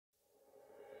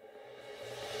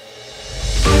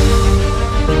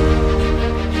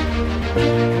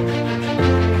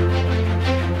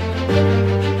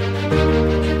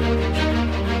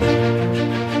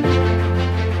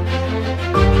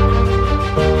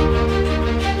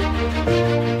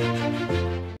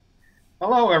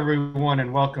everyone,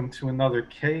 and welcome to another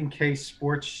K&K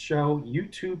Sports Show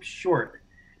YouTube short.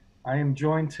 I am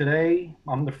joined today,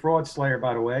 I'm the Fraud Slayer,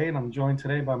 by the way, and I'm joined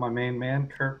today by my main man,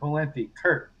 Kurt Valenti.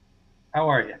 Kurt, how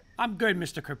are you? I'm good,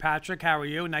 Mr. Kirkpatrick. How are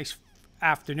you? Nice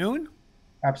afternoon.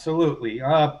 Absolutely.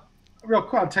 Real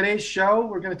quick, on today's show,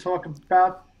 we're going to talk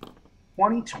about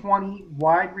 2020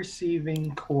 wide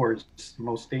receiving cores, the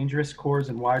most dangerous cores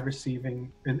in wide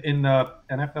receiving in the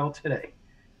NFL today.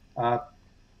 Uh,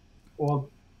 well,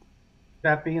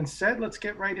 that being said, let's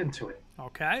get right into it.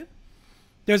 Okay.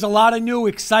 There's a lot of new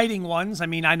exciting ones. I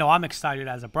mean, I know I'm excited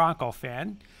as a Bronco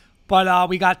fan, but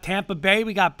we got Tampa Bay.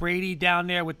 We got Brady down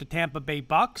there with the Tampa Bay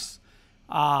Bucks.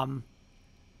 Um,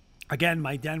 Again,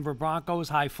 my Denver Broncos,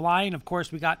 high flying. Of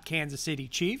course, we got Kansas City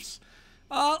Chiefs.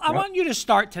 I Yep. want you to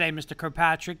start today, Mr.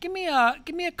 Kirkpatrick. Give me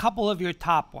a couple of your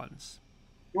top ones.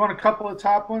 You want a couple of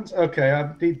top ones? Okay,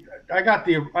 I got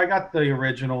the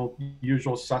original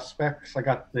usual suspects. I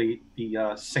got the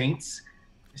Saints.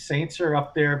 Saints are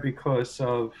up there because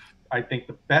of I think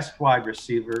the best wide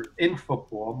receiver in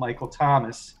football, Michael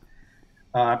Thomas.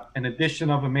 An addition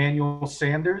of Emmanuel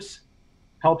Sanders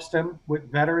helps them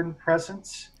with veteran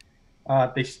presence.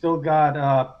 They still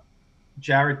got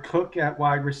Jared Cook at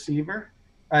wide receiver,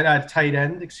 at tight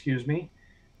end, excuse me,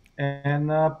 and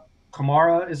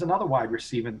Kamara is another wide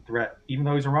receiving threat. Even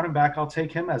though he's a running back, I'll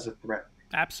take him as a threat.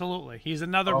 Absolutely. So,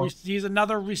 He's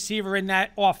another receiver in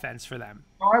that offense for them.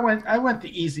 so I went the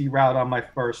easy route on my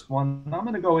first one. I'm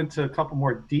going to go into a couple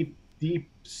more deep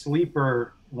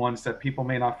sleeper ones that people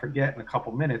may not forget in a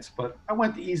couple minutes. But I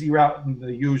went the easy route and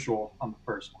the usual on the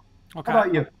first one. How Okay.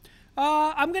 about you?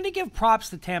 I'm going to give props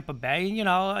to Tampa Bay. You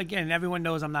know, again, everyone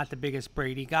knows I'm not the biggest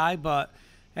Brady guy, but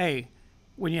hey,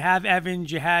 when you have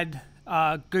Evans, you had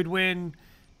Goodwin,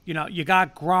 you know, you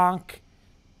got Gronk.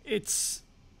 It's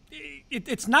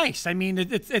it's nice. I mean,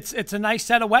 it's a nice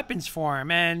set of weapons for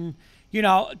him. And you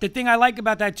know, the thing I like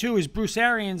about that too is Bruce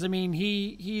Arians. I mean,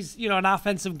 he's an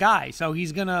offensive guy, so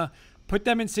he's gonna put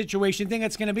them in situation. Thing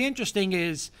that's gonna be interesting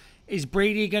is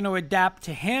Brady gonna adapt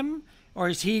to him, or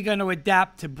is he gonna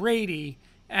adapt to Brady?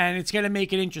 And it's gonna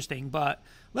make it interesting. But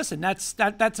listen, that's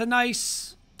a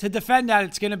nice to defend that.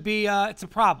 It's gonna be it's a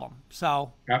problem.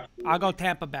 So I'll go Absolutely.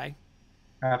 Tampa Bay.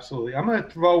 Absolutely. I'm going to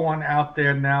throw one out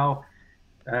there now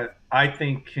that I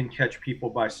think can catch people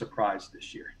by surprise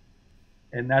this year.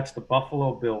 And that's the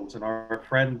Buffalo Bills. And our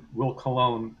friend Will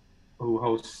Colon, who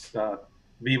hosts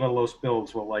Viva Los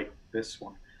Bills, will like this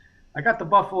one. I got the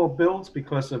Buffalo Bills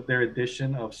because of their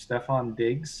addition of Stefon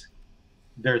Diggs,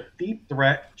 their deep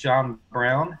threat, John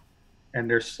Brown, and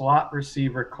their slot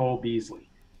receiver, Cole Beasley.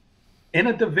 In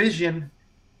a division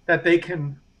that they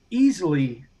can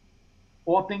easily,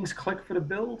 all things click for the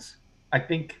Bills. I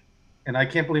think, and I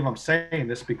can't believe I'm saying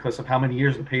this because of how many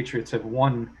years the Patriots have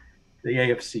won the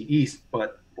AFC East,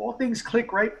 but all things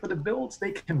click right for the Bills.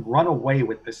 They can run away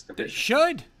with this They division.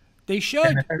 should. They And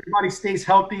should. if everybody stays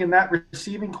healthy in that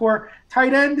receiving core,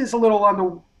 tight end is a little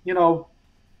on the,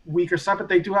 weaker side, but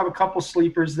they do have a couple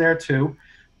sleepers there too.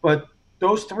 But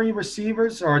those three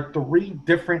receivers are three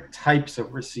different types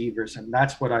of receivers, and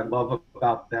that's what I love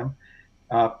about them.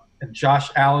 And Josh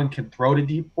Allen can throw the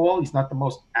deep ball. He's not the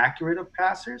most accurate of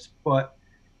passers, but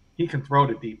he can throw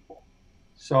the deep ball.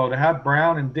 So to have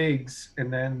Brown and Diggs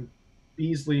and then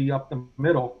Beasley up the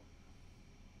middle,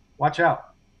 watch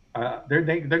out. They're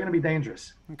going to be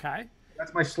dangerous. Okay.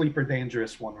 That's my sleeper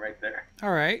dangerous one right there.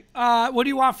 All right. What do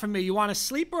you want from me? You want a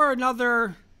sleeper or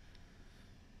another?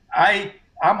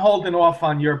 I'm holding off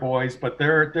on your boys, but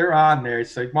they're on there.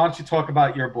 So why don't you talk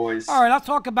about your All boys? right, I'll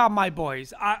talk about my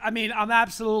boys. I mean, I'm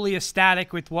absolutely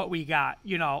ecstatic with what we got.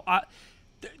 You know,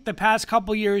 the past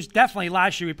couple years, definitely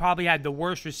last year, we probably had the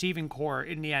worst receiving core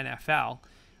in the NFL,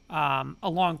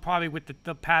 along probably with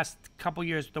the past couple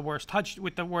years with the worst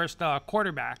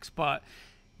quarterbacks. But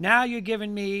now you're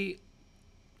giving me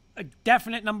a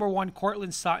definite number one,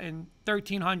 Cortland Sutton,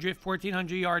 1,300,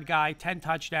 1,400 yard guy, 10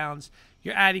 touchdowns.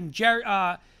 You're adding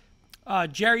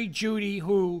Jerry Judy,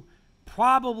 who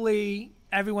probably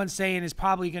everyone's saying is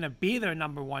probably going to be their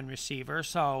number one receiver.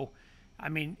 So, I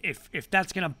mean, if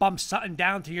that's going to bump Sutton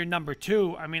down to your number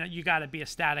two, I mean, you got to be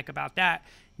ecstatic about that.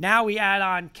 Now we add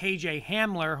on KJ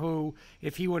Hamler, who,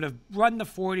 if he would have run the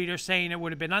 40, they're saying it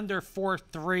would have been under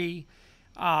 4.3.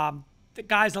 The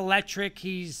guy's electric.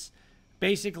 He's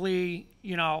basically,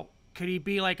 could he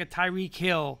be like a Tyreek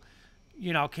Hill?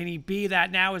 Can he be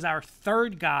that now as our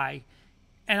third guy?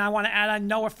 And I want to add on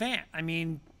Noah Fant. I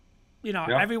mean, Yep.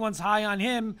 everyone's high on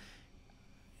him.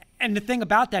 And the thing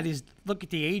about that is, look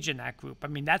at the age in that group. I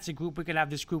mean, that's a group we could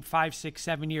have this group 5, 6,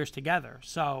 7 years together.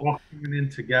 So all coming in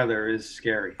together is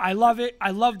scary. I love it. I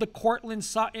love the Cortland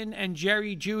Sutton and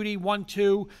Jerry Jeudy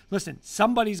 1-2. Listen,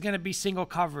 somebody's going to be single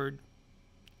covered.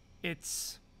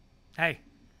 It's a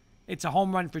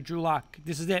home run for Drew Lock.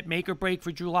 This is it, make or break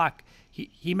for Drew Lock.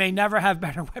 He may never have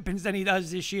better weapons than he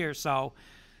does this year. So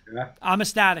Yeah. I'm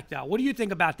ecstatic, though. What do you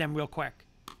think about them, real quick?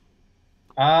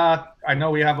 I know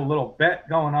we have a little bet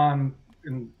going on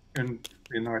in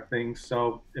our things.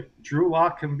 So if Drew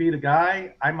Lock can be the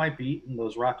guy, I might be eating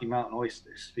those Rocky Mountain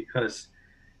oysters, because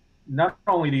not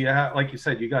only do you have, like you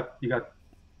said, you got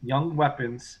young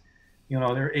weapons, you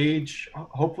know, their age,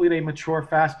 hopefully they mature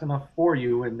fast enough for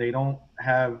you and they don't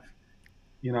have,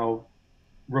 you know,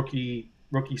 rookie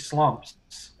slumps,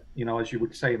 you know, as you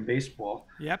would say in baseball.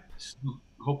 Yep. So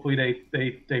hopefully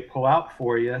they pull out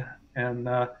for you, and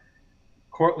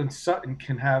Cortland Sutton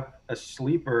can have a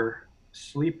sleeper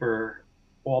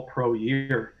all-pro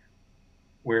year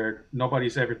where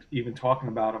nobody's ever even talking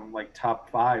about him like top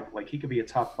 5. Like, he could be a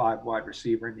top 5 wide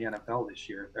receiver in the NFL this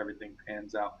year if everything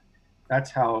pans out.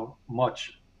 That's how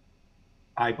much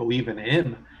I believe in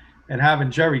him. And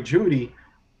having Jerry Jeudy,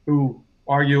 who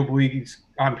arguably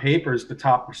on paper is the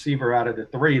top receiver out of the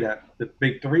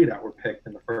big three that were picked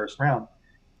in the first round,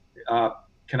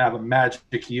 can have a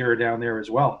magic year down there as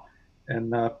well.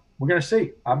 And we're going to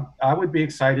see. I would be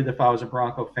excited if I was a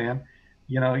Bronco fan.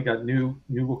 You know, you got new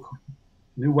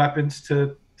weapons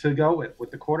to go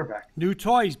with the quarterback. New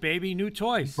toys, baby. New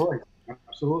toys.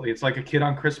 Absolutely. It's like a kid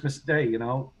on Christmas Day, you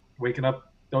know, waking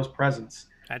up those presents.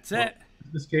 That's it.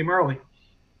 This came early.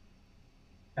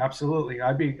 Absolutely.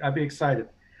 I'd be excited.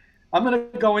 I'm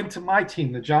going to go into my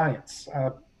team, the Giants.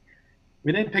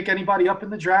 We didn't pick anybody up in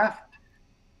the draft,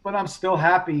 but I'm still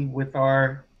happy with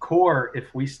our core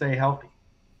if we stay healthy.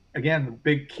 Again, the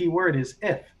big key word is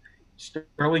if.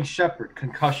 Sterling Shepard,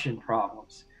 concussion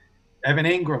problems. Evan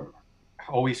Ingram,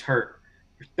 always hurt.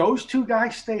 If those two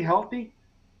guys stay healthy,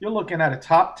 you're looking at a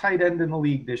top tight end in the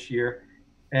league this year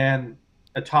and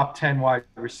a top 10 wide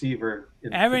receiver.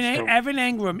 Evan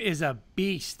Ingram is a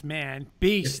beast, man.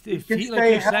 Beast. If like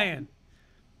you're saying.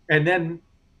 And then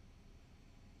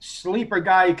sleeper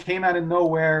guy who came out of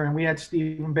nowhere, and we had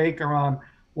Stephen Baker on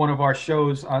one of our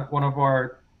shows, on one of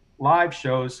our live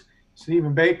shows.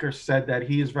 Stephen Baker said that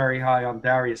he is very high on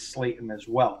Darius Slayton as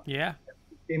well. Yeah.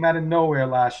 He came out of nowhere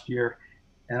last year,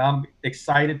 and I'm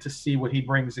excited to see what he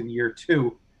brings in year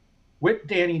 2 with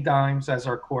Danny Dimes as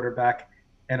our quarterback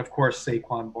and, of course,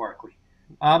 Saquon Barkley.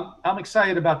 I'm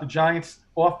excited about the Giants'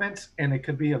 offense, and it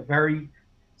could be a very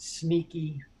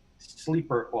sneaky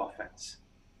sleeper offense.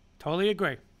 Totally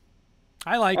agree.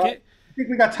 I like it. I think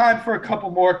we got time for a couple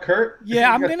more, Kurt.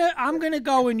 Yeah, I'm gonna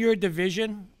go in your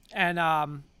division,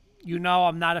 and you know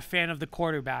I'm not a fan of the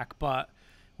quarterback, but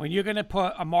when you're gonna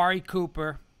put Amari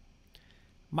Cooper,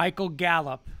 Michael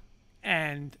Gallup,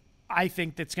 and I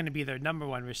think that's gonna be their number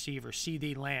 1 receiver,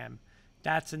 CeeDee Lamb,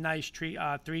 that's a nice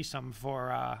threesome for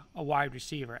a wide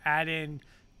receiver. Add in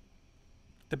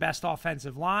the best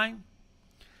offensive line.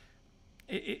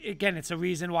 Again, it's a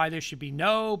reason why there should be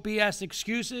no BS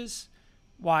excuses,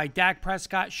 why Dak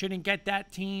Prescott shouldn't get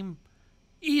that team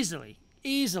easily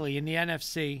in the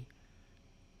NFC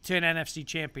to an NFC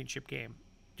championship game.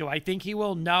 Do I think he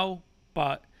will? No.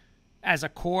 But as a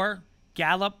core,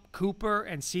 Gallup, Cooper,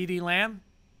 and CeeDee Lamb,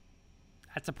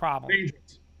 that's a problem.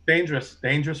 Dangerous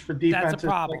for defenses. That's a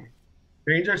problem.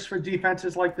 Dangerous for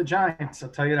defenses like the Giants. I'll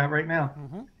tell you that right now.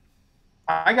 Mm-hmm.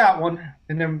 I got one,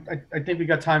 and then I think we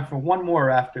got time for one more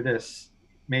after this,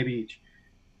 maybe each.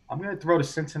 I'm going to throw the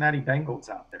Cincinnati Bengals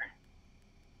out there.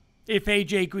 If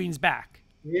A.J. Green's back.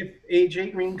 If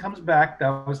A.J. Green comes back,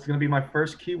 that was going to be my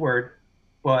first keyword.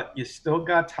 But you still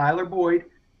got Tyler Boyd,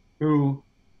 who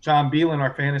John Beelan,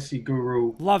 our fantasy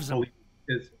guru, loves him.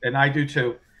 And I do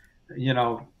too. You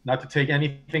know, not to take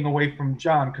anything away from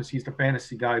John because he's the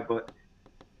fantasy guy, but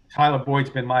Tyler Boyd's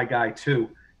been my guy too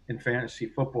in fantasy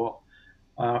football.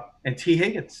 And T.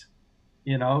 Higgins,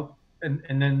 you know, and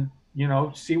then, you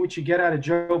know, see what you get out of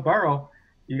Joe Burrow.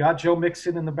 You got Joe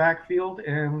Mixon in the backfield,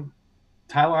 and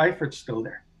Tyler Eifert's still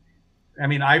there. I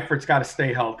mean, Eifert's got to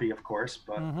stay healthy, of course,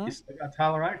 but you still got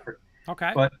Tyler Eifert.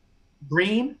 Okay. But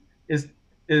Green is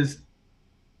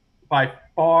by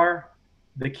far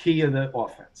the key of the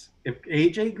offense. If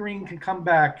A.J. Green can come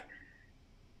back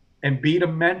and be the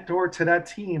mentor to that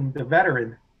team, the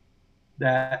veteran,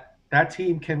 that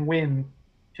team can win,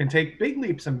 can take big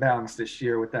leaps and bounds this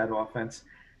year with that offense.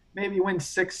 Maybe win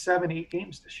 6, 7, 8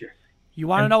 games this year. You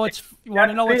want to know what's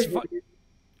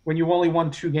when you only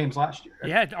won 2 games last year.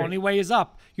 Yeah, the only way is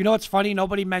up. You know what's funny?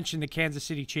 Nobody mentioned the Kansas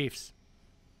City Chiefs.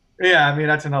 Yeah, I mean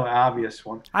that's another obvious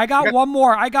one. I got one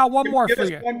more. I got one more Give for us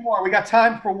you. one more. We got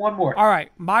time for one more. All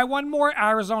right, my one more,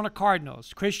 Arizona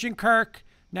Cardinals. Christian Kirk.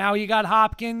 Now you got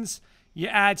Hopkins. You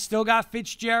still got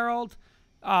Fitzgerald,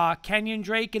 Kenyon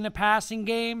Drake in the passing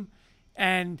game,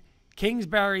 and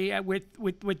Kingsbury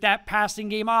with that passing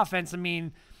game offense. I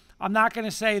mean, I'm not going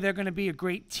to say they're going to be a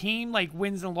great team like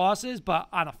wins and losses, but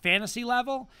on a fantasy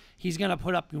level, he's going to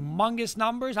put up humongous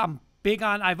numbers.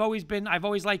 I've always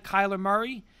liked Kyler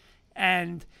Murray,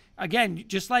 and again,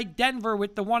 just like Denver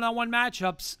with the one-on-one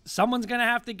matchups, someone's going to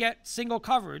have to get single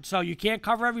coverage. So you can't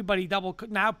cover everybody double.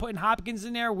 Now putting Hopkins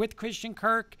in there with Christian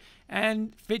Kirk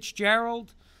and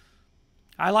Fitzgerald,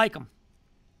 I like them.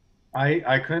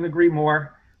 I couldn't agree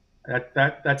more.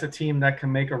 That's a team that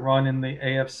can make a run in the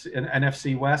AFC and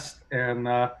NFC West,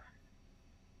 and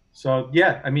so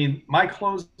yeah. I mean, my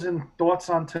closing thoughts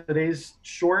on today's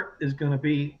short is going to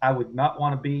be: I would not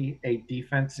want to be a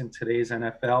defense in today's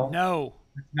NFL. No,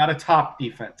 Not a top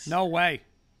defense. no way.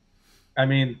 I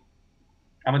mean,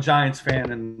 I'm a Giants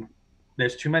fan, and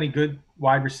there's too many good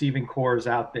wide receiving cores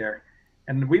out there.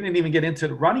 And we didn't even get into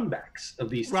the running backs of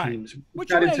these Right. teams.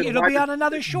 Which way? It'll be on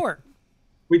another short.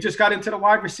 We just got into the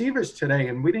wide receivers today,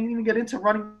 and we didn't even get into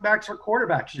running backs or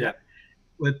quarterbacks yet. Yep.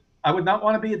 But I would not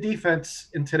want to be a defense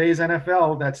in today's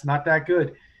NFL that's not that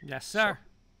good. Yes, sir.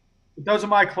 Those are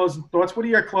my closing thoughts. What are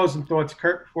your closing thoughts,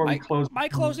 Kurt, before we close? My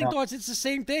closing thoughts, it's the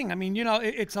same thing. I mean,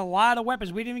 it's a lot of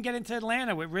weapons. We didn't even get into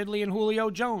Atlanta with Ridley and Julio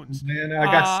Jones. Man, I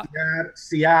got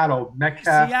Seattle,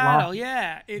 Metcalf. Seattle,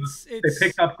 yeah. They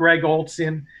picked up Greg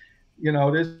Olson.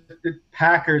 The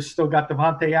Packers still got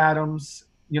Devontae Adams,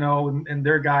 and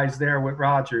their guys there with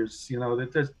Rodgers.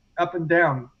 There's up and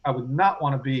down. I would not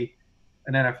want to be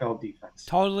an NFL defense.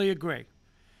 Totally agree.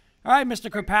 All right, Mr.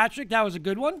 Kirkpatrick, that was a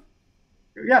good one.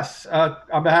 Yes.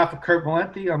 On behalf of Kurt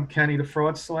Valenti, I'm Kenny the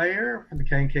Fraud Slayer from the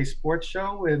K&K Sports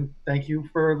Show, and thank you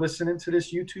for listening to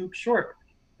this YouTube short.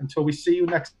 Until we see you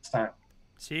next time.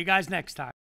 See you guys next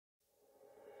time.